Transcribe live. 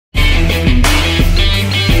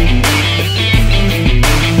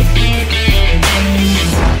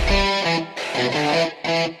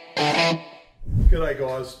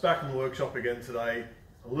guys, back in the workshop again today.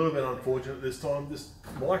 A little bit unfortunate this time.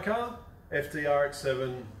 My car, FORD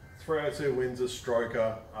RX7, 302 Windsor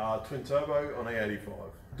stroker, twin turbo on E85.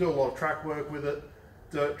 Do a lot of track work with it,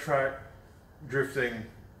 dirt track, drifting,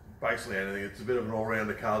 basically anything. It's a bit of an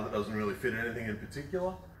all-rounder car that doesn't really fit anything in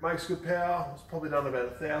particular. Makes good power. It's probably done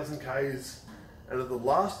about 1,000 Ks. And at the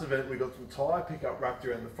last event, we got some tyre pickup wrapped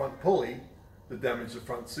around the front pulley that damaged the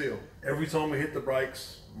front seal. Every time we hit the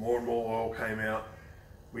brakes, more and more oil came out.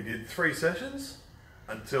 We did 3 sessions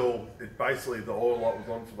until the oil light was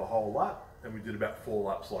on for the whole lap, and we did about 4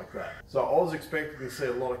 laps like that. So I was expecting to see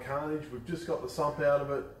a lot of carnage. We've just got the sump out of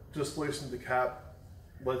it, just loosened the cap.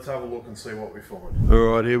 Let's have a look and see what we find.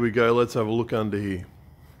 All right, here we go. Let's have a look under here.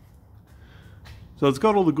 So it's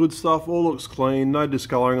got all the good stuff, all looks clean, no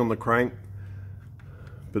discoloring on the crank,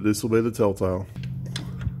 but this will be the telltale.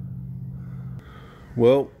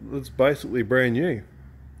 Well, it's basically brand new.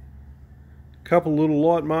 Couple little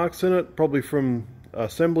light marks in it, probably from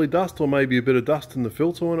assembly dust or maybe a bit of dust in the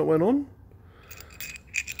filter when it went on.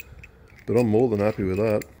 But I'm more than happy with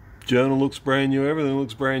that. Journal looks brand new, everything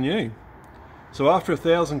looks brand new. So after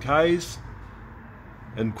 1,000 Ks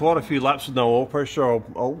and quite a few laps with no oil pressure,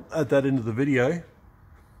 I'll add that into the video.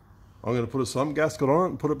 I'm going to put a sump gasket on it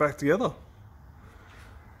and put it back together.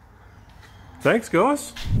 Thanks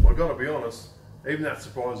guys. I've got to be honest, even that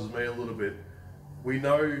surprises me a little bit. We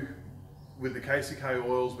know with the KCK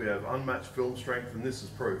oils we have unmatched film strength, and this is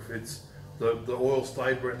proof. It's the oil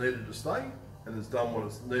stayed where it needed to stay and it's done what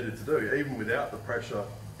it's needed to do. Even without the pressure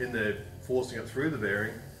in there forcing it through the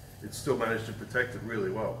bearing, it's still managed to protect it really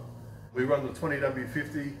well. We run the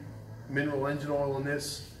 20W50 mineral engine oil in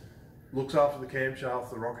this. Looks after the camshaft,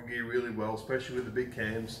 the rocker gear really well, especially with the big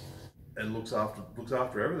cams, and looks after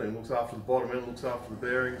everything. Looks after the bottom end, looks after the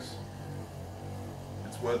bearings.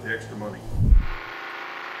 It's worth the extra money.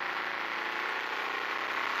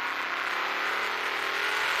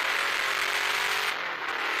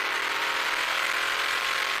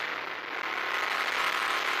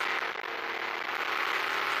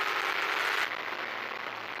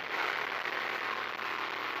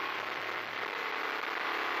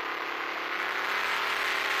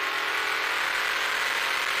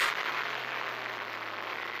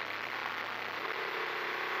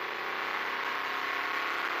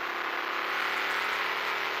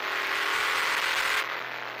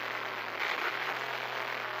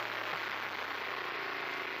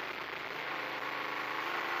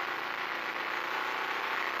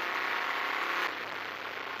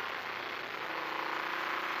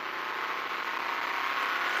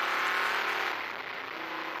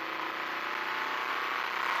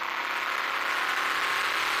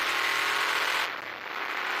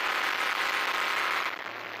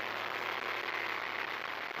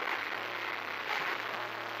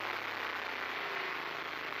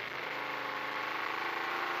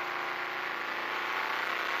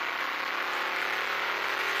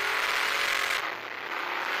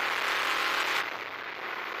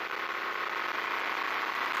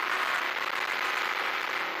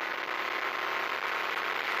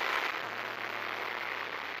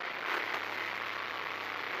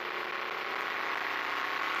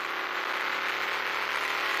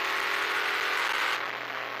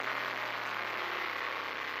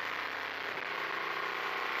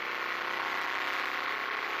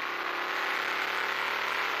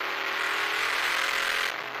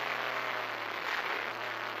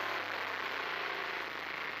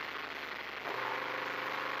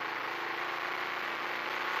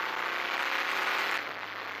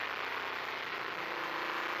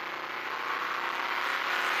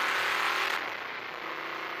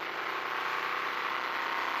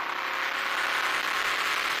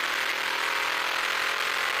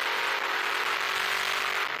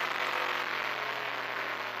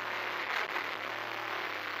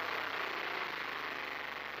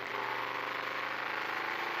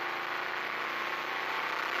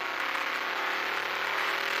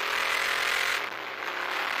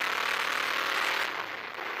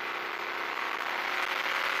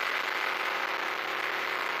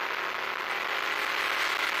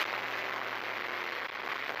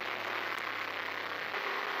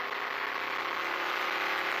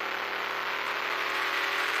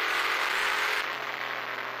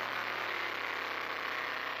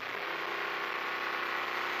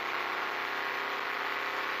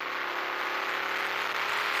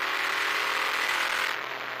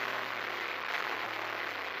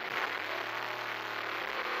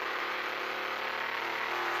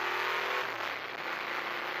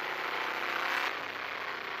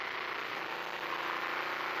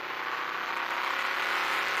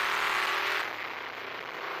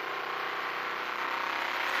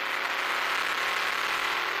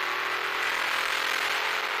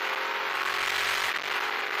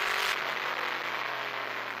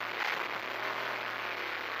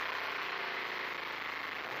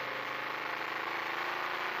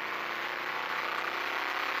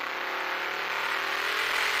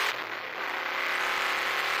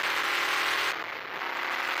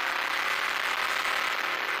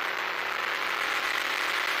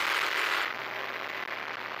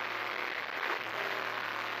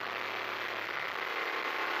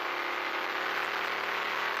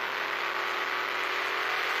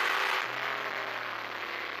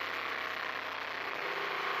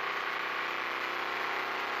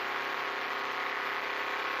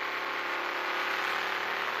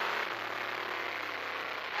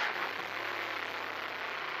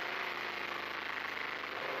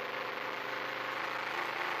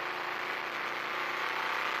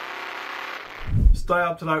 stay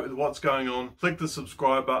up to date with what's going on, click the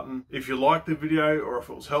subscribe button. If you liked the video or if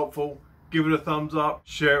it was helpful, give it a thumbs up,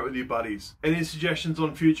 share it with your buddies. Any suggestions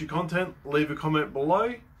on future content, leave a comment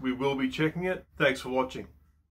below. We will be checking it. Thanks for watching.